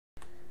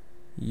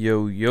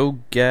Yo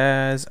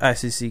guys,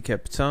 ICC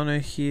Capitano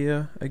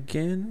here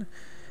again.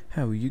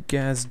 How are you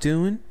guys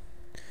doing?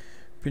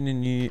 Been a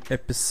new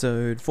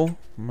episode for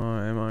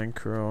my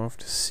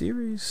Minecraft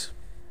series.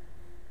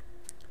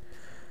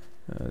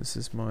 This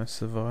is my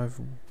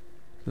survival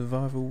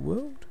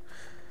world.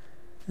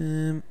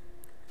 Now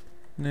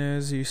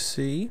as you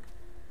see,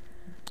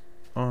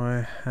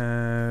 I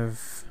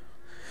have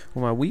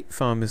my wheat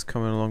farm is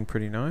coming along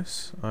pretty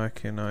nice. I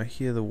can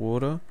hear the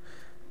water.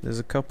 There's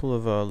a couple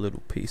of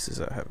little pieces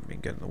that haven't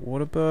been getting the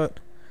water, but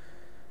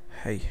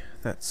hey,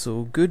 that's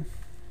all good.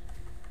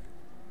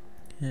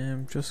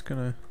 I'm just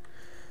gonna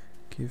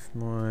give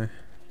my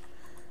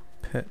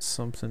pets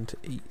something to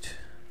eat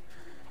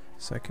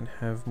so I can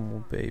have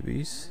more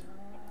babies.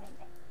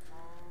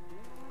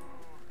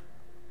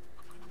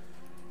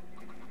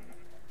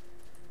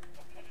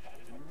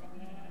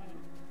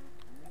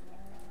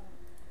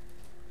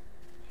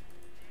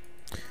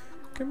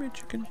 Come here,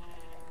 chicken.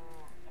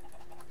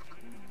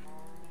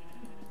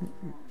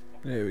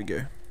 There we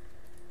go.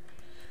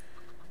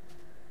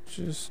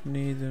 Just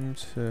need them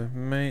to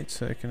mate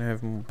so I can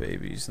have more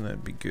babies, and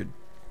that'd be good.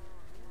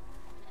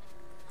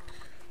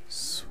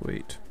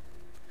 Sweet.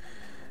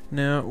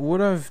 Now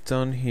what I've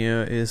done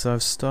here is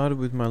I've started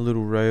with my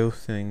little rail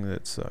thing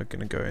that's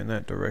gonna go in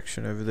that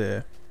direction over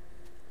there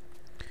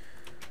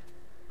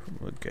from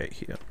the gate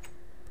here.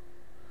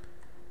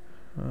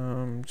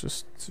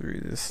 Just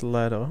through this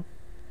ladder,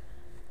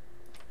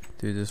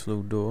 through this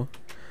little door.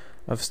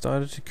 I've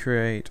started to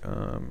create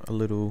a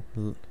little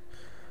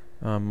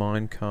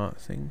MineCart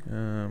thing.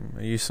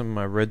 I used some of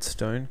my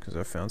redstone because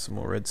I found some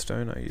more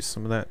redstone. I used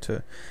some of that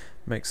to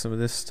make some of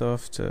this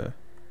stuff to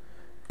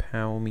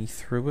power me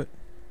through it.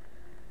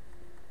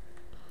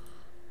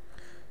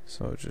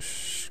 So I'll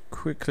just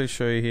quickly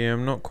show you here.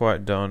 I'm not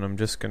quite done. I'm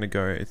just going to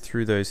go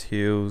through those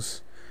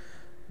hills.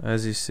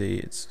 As you see,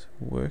 it's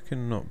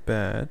working not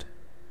bad.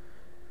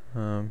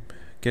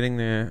 Getting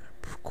there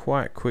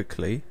quite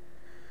quickly.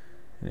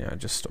 Yeah, I'll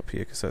just stop here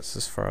because that's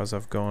as far as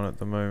I've gone at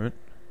the moment.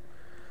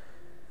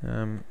 What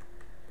I'm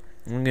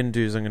going to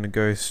do is I'm going to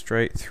go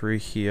straight through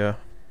here,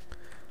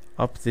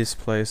 up this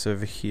place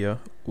over here.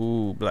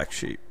 Ooh, black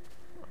sheep.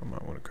 I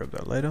might want to grab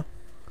that later.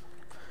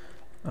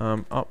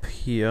 Up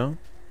here.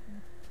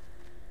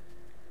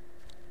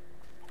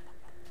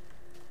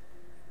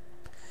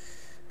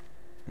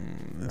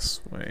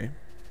 This way.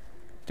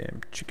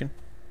 Damn chicken.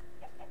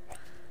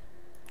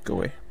 Go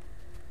away.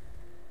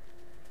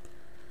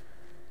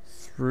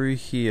 Through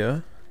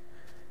here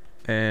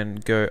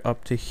and go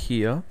up to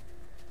here.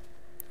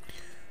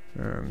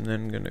 Then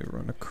I'm going to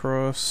run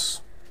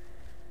across,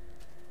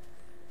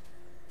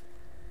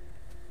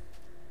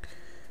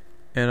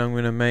 and I'm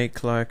going to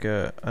make like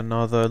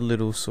another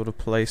little sort of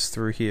place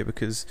through here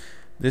because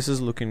this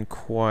is looking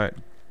quite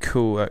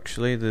cool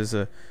actually. There's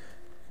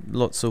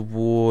lots of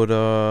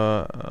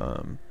water,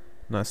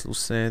 nice little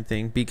sand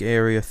thing, big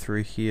area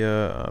through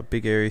here,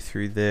 big area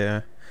through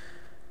there.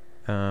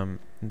 And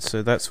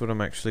so that's what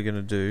I'm actually going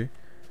to do.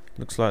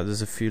 Looks like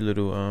there's a few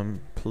little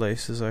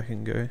places I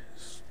can go.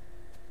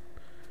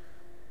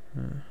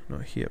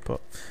 Not here,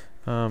 but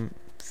a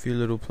few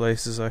little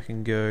places I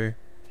can go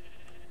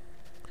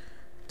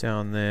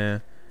down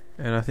there,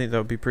 and I think that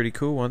would be pretty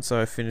cool. Once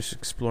I finish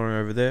exploring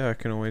over there, I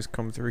can always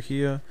come through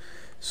here,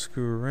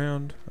 screw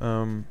around.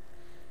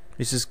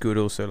 It's just good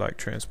also like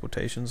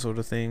transportation sort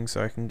of thing,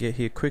 so I can get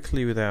here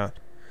quickly without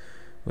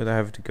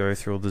having to go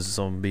through all the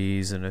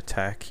zombies and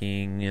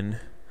attacking and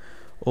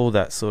all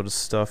that sort of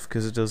stuff,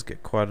 because it does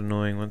get quite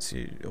annoying once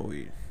you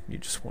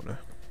just want to,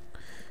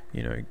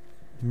 you know,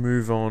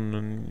 move on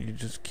and you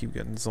just keep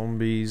getting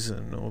zombies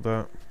and all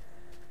that.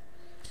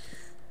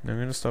 Now I'm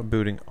going to start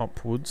building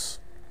upwards.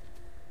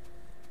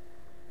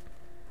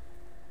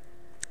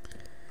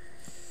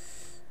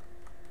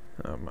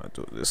 I might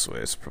do it this way,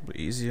 it's probably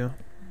easier.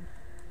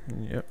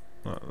 Yep,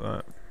 like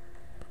that.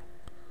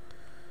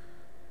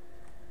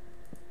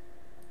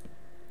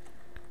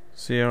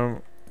 See, I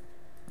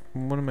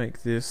want to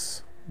make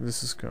this.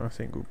 This is, I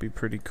think, would be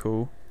pretty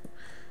cool.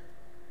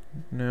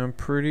 Now I'm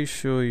pretty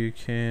sure you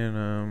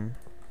can.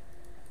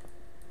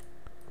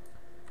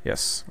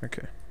 Yes.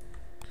 Okay.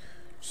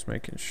 Just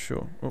making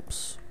sure.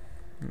 Oops.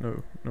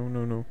 No.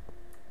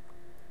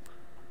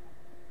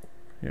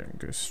 Yeah,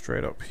 go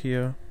straight up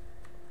here.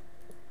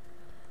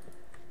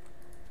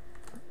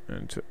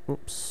 And to.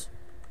 Oops.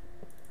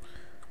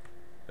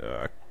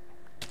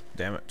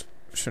 Damn it!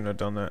 Shouldn't have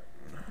done that.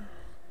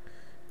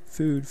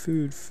 Food.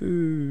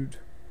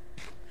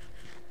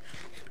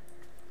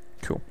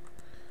 Cool.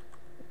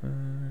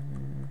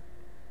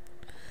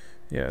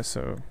 Yeah,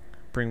 so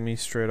bring me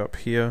straight up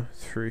here,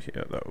 through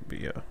here. That would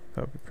be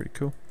pretty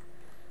cool.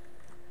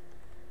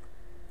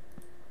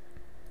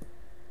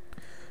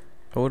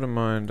 I wouldn't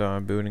mind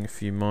building a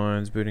few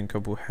mines, building a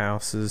couple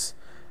houses.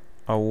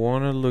 I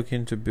want to look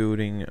into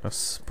building a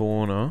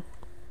spawner.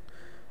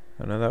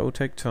 I know that will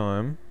take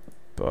time,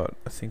 but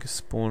I think a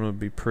spawner would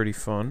be pretty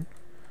fun.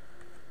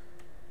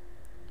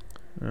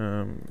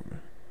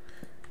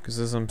 Because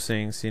as I'm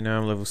seeing, see now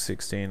I'm level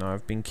 16,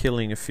 I've been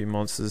killing a few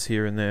monsters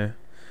here and there,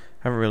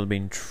 Haven't really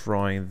been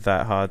trying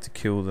that hard to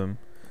kill them,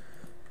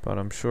 but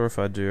I'm sure if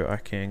I do, I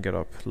can get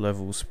up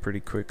levels pretty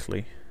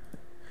quickly.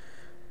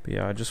 But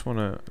yeah, I just want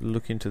to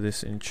look into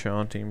this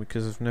enchanting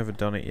because I've never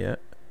done it yet.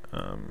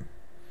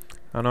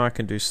 I know I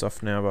can do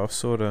stuff now, but I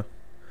sort of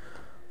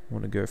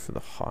want to go for the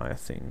higher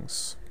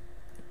things.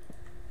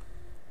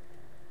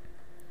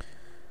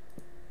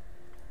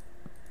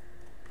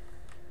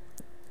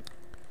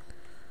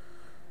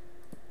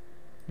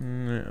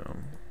 Now,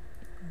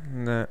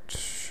 that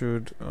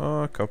should...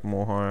 oh, a couple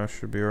more higher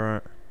should be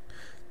alright.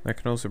 I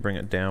can also bring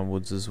it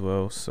downwards as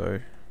well, so...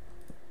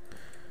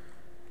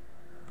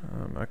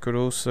 I could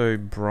also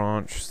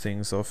branch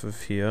things off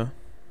of here.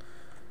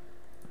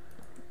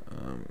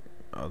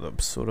 Other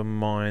sort of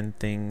mine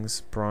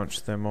things,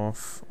 branch them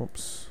off.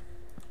 Oops.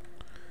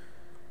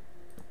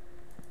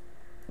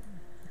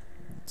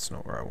 That's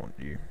not where I want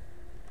you.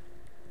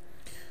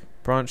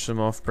 Branch them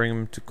off, bring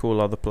them to cool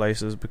other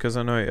places, because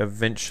I know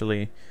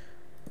eventually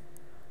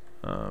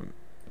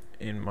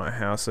in my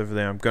house over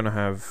there I'm gonna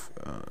have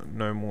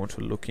no more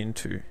to look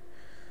into.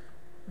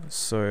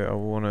 So I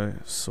want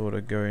to sort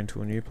of go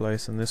into a new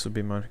place, and this would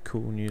be my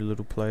cool new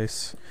little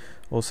place.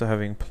 Also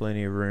having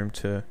plenty of room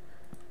to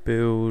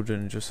build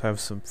and just have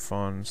some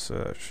fun, so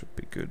that should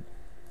be good.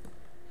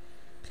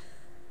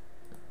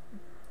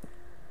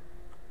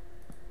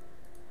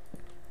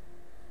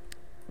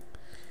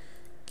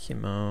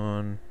 Come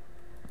on.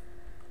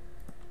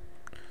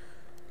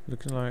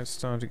 Looking like it's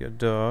starting to get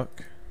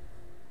dark.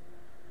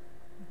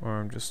 Or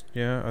I'm just...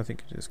 yeah, I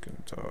think it is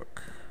getting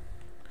dark.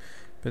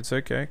 But it's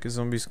okay, because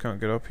zombies can't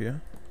get up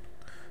here.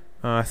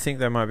 I think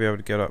they might be able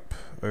to get up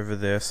over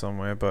there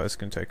somewhere, but it's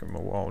going to take them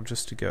a while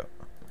just to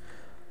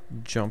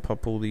jump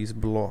up all these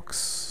blocks.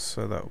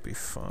 So that will be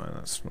fine,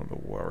 that's not a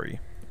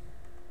worry.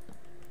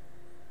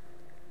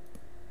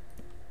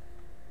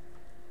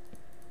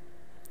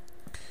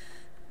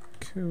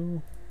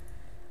 Cool.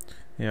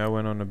 Yeah, I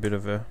went on a bit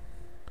of a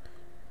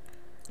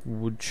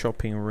wood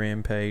chopping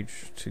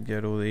rampage to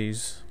get all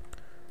these.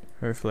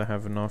 Hopefully I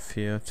have enough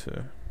here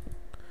to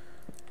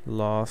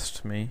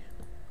last me.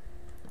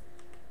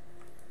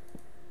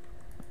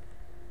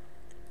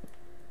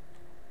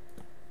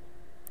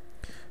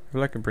 I feel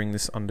like I could bring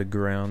this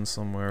underground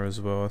somewhere as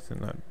well. I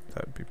think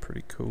that'd be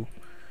pretty cool.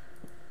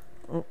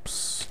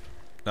 Oops.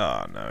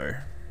 Ah, no.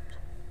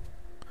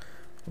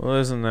 Well,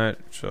 isn't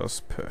that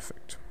just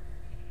perfect?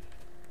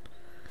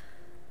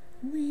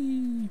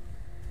 Whee!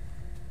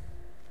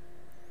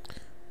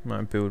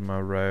 Might build my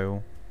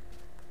rail.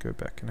 Go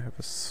back and have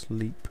a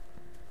sleep.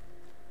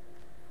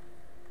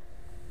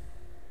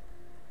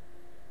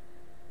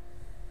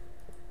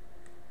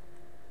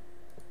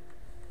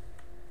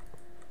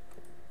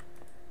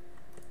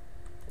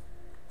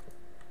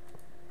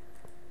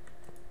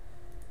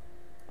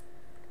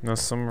 Now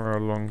somewhere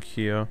along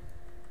here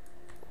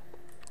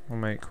I'll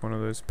make one of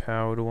those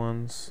powered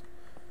ones.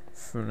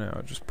 For now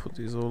I'll just put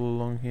these all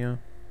along here.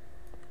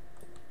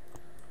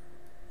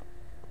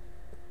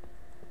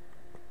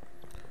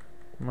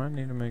 Might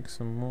need to make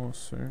some more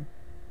soon.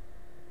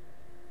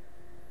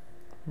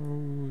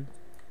 Oh,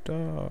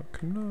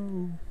 dark,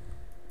 no.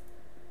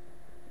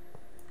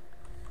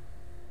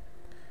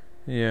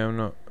 Yeah, I'm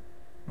not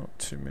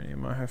too many. I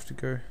might have to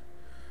go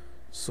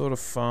sort of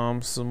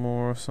farm some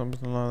more or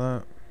something like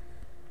that.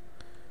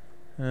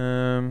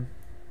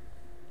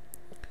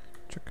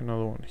 Check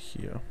another one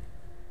here.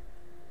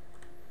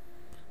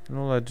 And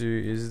all I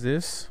do is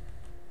this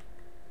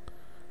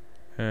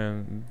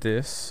and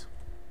this.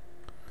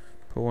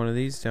 Put one of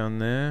these down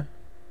there.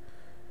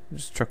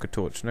 Just chuck a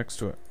torch next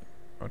to it.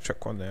 I'll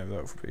chuck one there,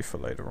 that will be for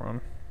later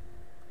on.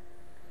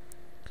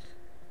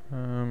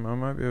 I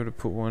might be able to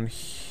put one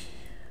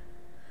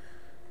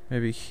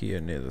maybe here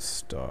near the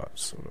start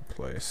sort of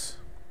place.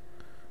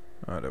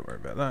 Oh, don't worry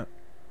about that.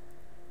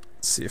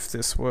 Let's see if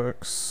this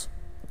works.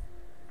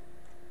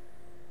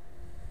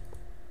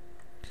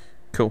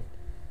 Cool.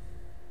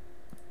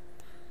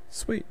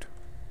 Sweet.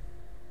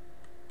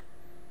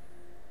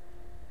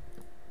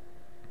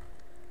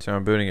 So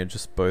I'm building it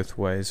just both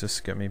ways, just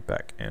to get me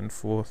back and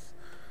forth.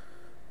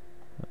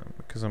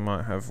 Because I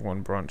might have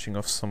one branching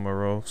off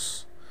somewhere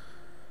else.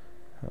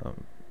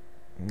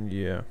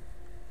 Yeah.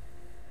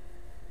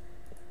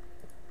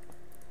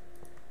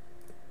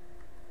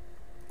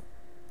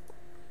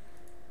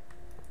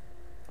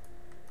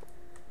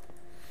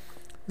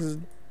 There's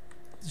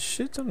a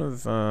shit ton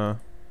of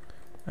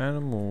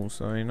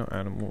animals, I mean not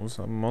animals,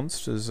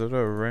 monsters that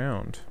are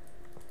around.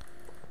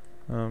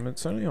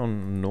 It's only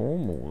on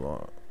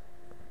normal.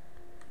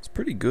 It's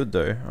pretty good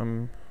though.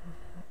 I'm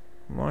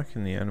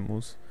liking the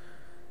animals.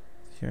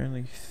 The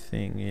only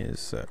thing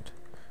is that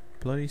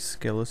bloody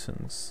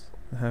skeletons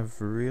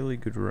have really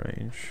good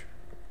range.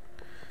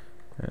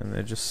 And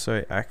they're just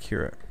so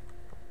accurate.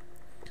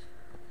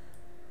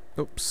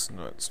 Oops,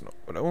 no, it's not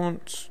what I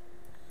want.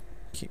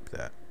 Keep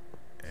that.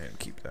 And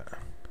keep that.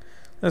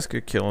 Let's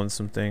go killing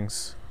some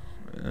things.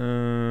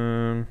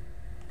 There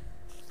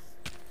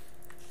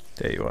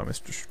you are,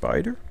 Mr.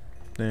 Spider.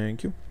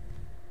 Thank you.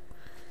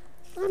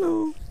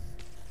 Hello.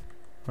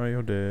 Oh,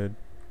 you're dead.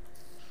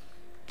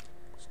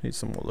 Need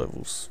some more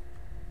levels.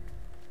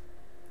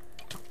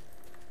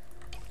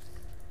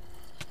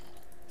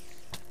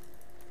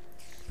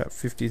 About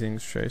 50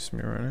 things chasing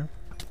me right now.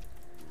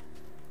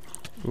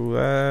 Ooh,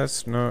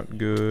 that's not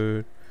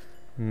good.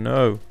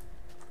 No.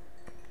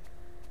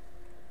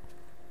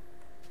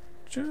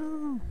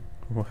 Joe.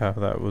 Wow,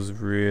 that was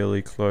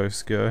really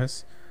close,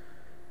 guys.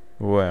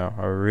 Wow,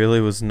 I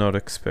really was not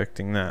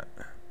expecting that.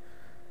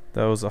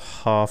 That was a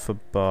half a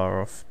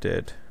bar off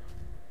dead.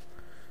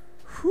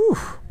 Whew.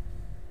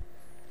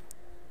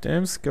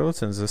 Damn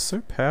skeletons are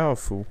so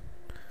powerful.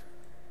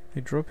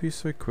 They drop you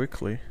so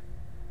quickly.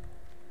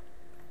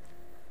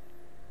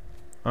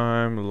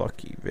 I'm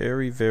lucky.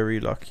 Very, very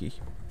lucky.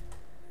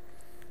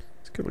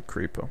 Let's kill a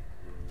creeper.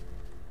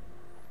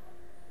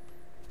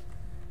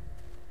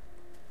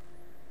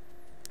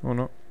 Or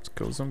not. Let's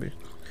kill a zombie.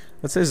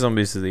 I'd say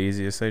zombies are the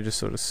easiest. They just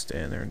sort of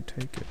stand there and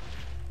take it.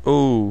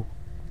 Oh!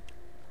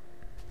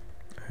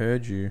 I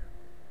heard you.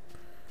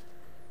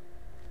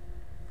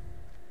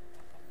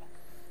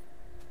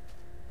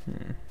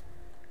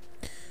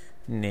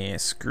 Nah,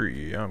 screw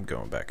you. I'm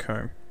going back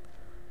home.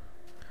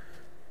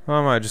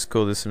 I might just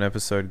call this an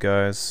episode,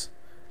 guys.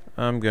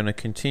 I'm gonna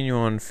continue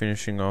on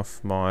finishing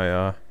off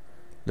my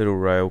little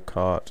rail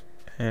cart,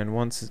 and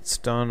once it's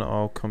done,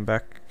 I'll come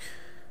back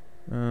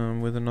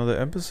with another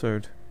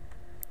episode.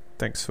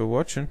 Thanks for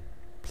watching.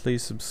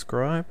 Please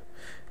subscribe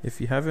if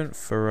you haven't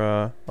for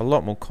a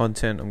lot more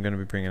content. I'm going to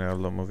be bringing out a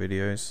lot more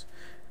videos.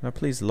 Now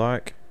please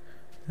like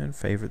and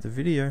favorite the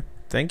video.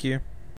 Thank you.